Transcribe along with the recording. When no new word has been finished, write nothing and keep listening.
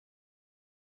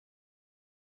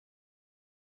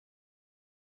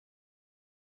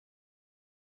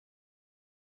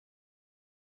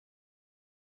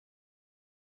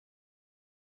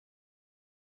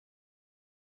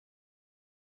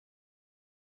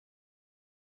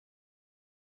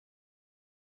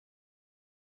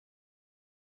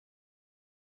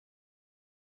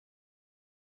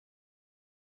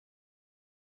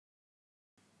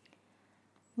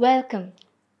Welcome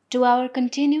to our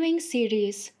continuing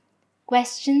series,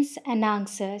 Questions and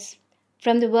Answers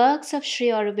from the works of Sri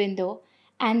Aurobindo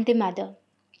and the Mother.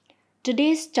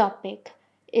 Today's topic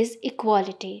is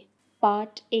Equality,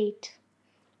 Part 8.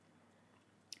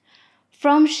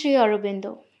 From Sri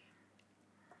Aurobindo.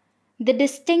 The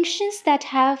distinctions that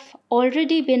have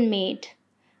already been made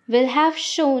will have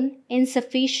shown in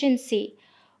sufficiency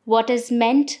what is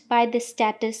meant by the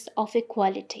status of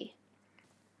equality.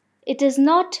 It is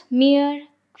not mere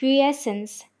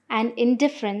quiescence and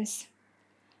indifference,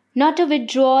 not a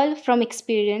withdrawal from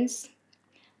experience,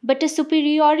 but a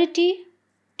superiority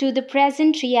to the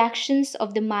present reactions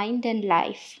of the mind and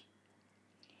life.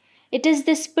 It is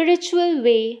the spiritual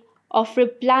way of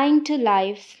replying to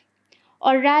life,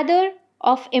 or rather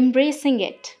of embracing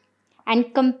it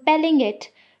and compelling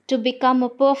it to become a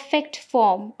perfect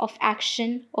form of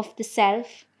action of the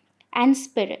self and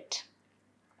spirit.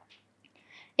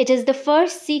 It is the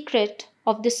first secret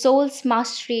of the soul's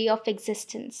mastery of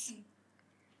existence.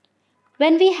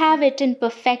 When we have it in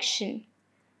perfection,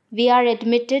 we are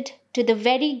admitted to the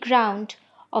very ground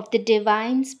of the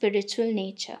divine spiritual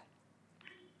nature.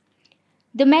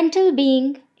 The mental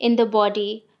being in the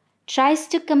body tries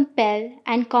to compel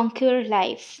and conquer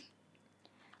life,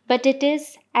 but it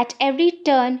is at every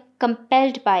turn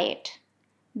compelled by it,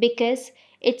 because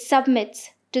it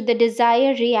submits to the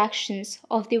desire reactions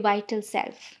of the vital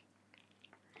self.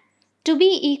 To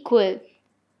be equal,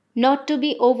 not to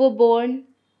be overborne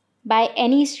by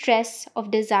any stress of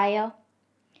desire,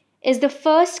 is the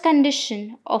first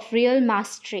condition of real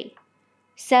mastery.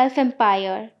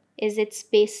 Self-empire is its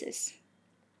basis.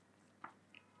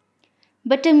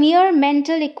 But a mere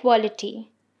mental equality,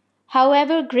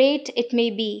 however great it may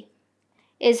be,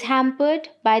 is hampered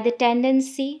by the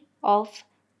tendency of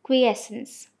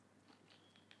quiescence.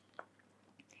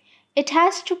 It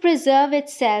has to preserve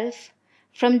itself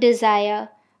from desire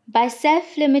by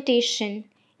self-limitation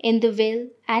in the will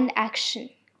and action.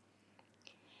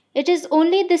 It is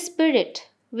only the spirit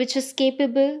which is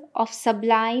capable of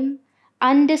sublime,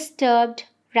 undisturbed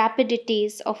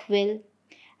rapidities of will,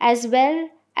 as well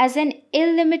as an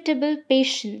illimitable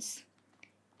patience,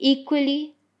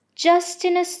 equally just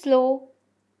in a slow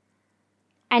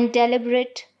and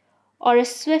deliberate, or a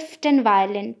swift and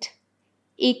violent,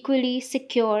 equally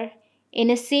secure in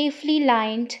a safely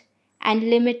lined and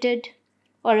limited,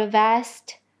 or a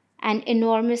vast and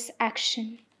enormous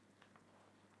action.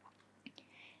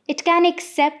 It can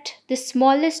accept the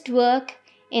smallest work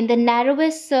in the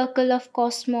narrowest circle of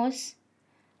cosmos,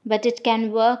 but it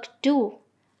can work too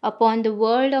upon the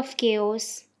world of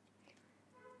chaos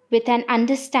with an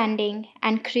understanding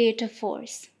and creative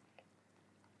force.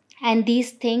 And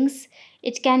these things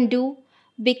it can do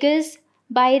because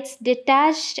by its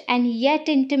detached and yet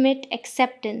intimate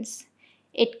acceptance,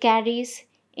 it carries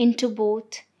into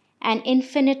both an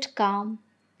infinite calm,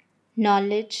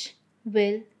 knowledge,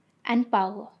 will, and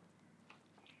power.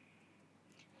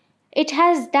 It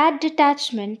has that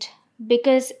detachment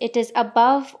because it is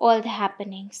above all the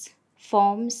happenings,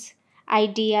 forms,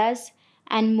 ideas,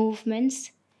 and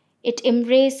movements it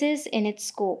embraces in its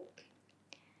scope.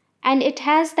 And it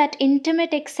has that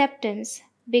intimate acceptance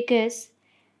because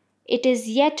it is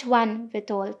yet one with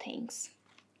all things.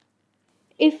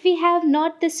 If we have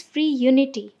not this free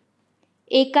unity,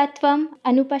 ekatvam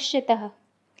anupashyatah,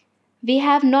 we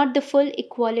have not the full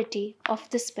equality of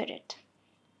the spirit.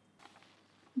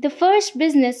 The first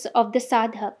business of the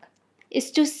sadhak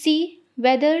is to see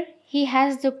whether he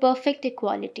has the perfect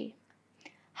equality,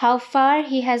 how far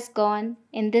he has gone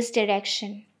in this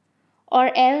direction,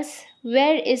 or else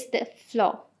where is the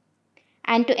flaw,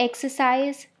 and to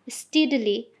exercise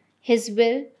steadily his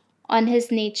will on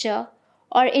his nature,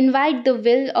 or invite the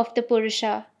will of the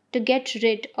Purusha to get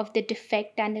rid of the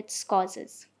defect and its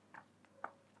causes.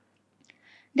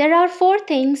 There are 4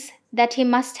 things that he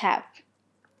must have.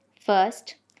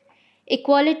 First,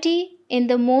 equality in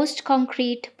the most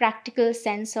concrete practical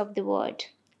sense of the word,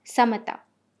 samatha,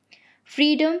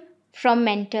 freedom from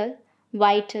mental,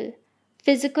 vital,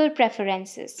 physical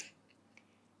preferences,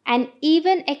 and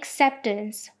even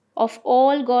acceptance of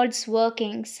all God's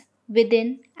workings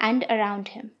within and around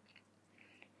him.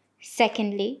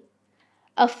 Secondly,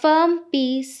 a firm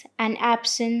peace and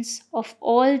absence of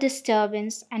all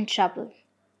disturbance and trouble,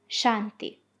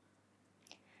 shanti.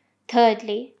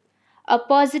 Thirdly, a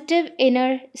positive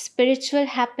inner spiritual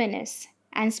happiness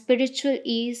and spiritual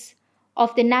ease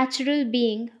of the natural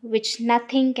being which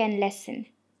nothing can lessen,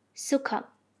 sukham.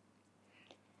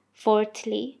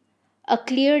 Fourthly, a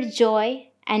clear joy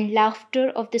and laughter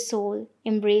of the soul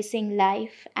embracing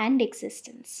life and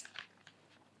existence.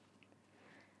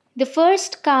 The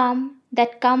first calm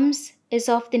that comes is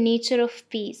of the nature of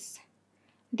peace,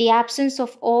 the absence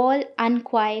of all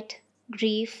unquiet,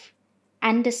 grief,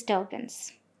 and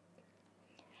disturbance.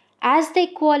 As the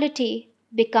equality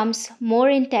becomes more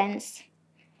intense,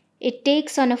 it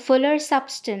takes on a fuller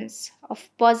substance of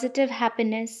positive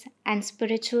happiness and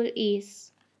spiritual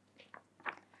ease.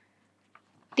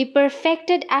 The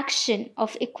perfected action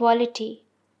of equality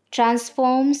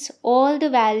transforms all the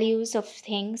values of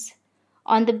things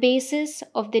on the basis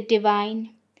of the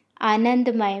divine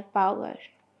Anandamaya power.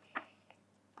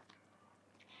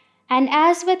 And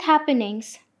as with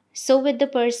happenings, so with the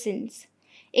persons,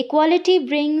 equality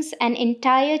brings an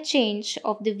entire change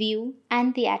of the view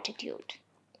and the attitude.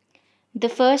 The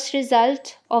first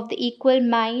result of the equal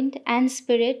mind and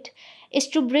spirit is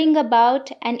to bring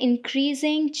about an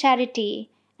increasing charity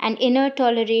and inner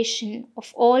toleration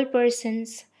of all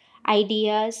persons,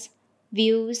 ideas,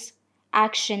 views,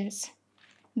 actions,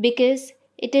 because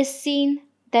it is seen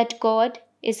that God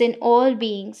is in all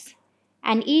beings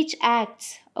and each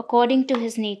acts according to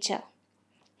his nature,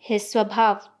 his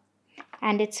swabhav,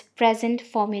 and its present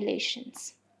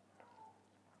formulations.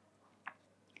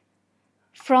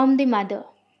 From the Mother.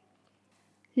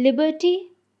 Liberty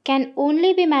can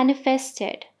only be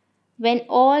manifested when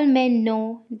all men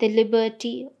know the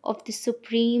liberty of the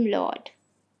Supreme Lord.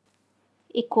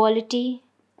 Equality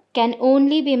can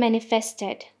only be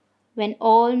manifested when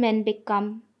all men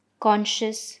become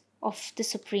conscious of the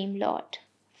Supreme Lord.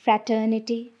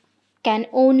 Fraternity can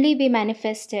only be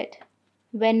manifested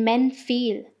when men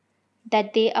feel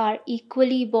that they are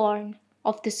equally born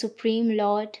of the Supreme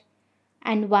Lord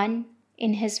and one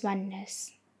in his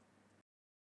oneness.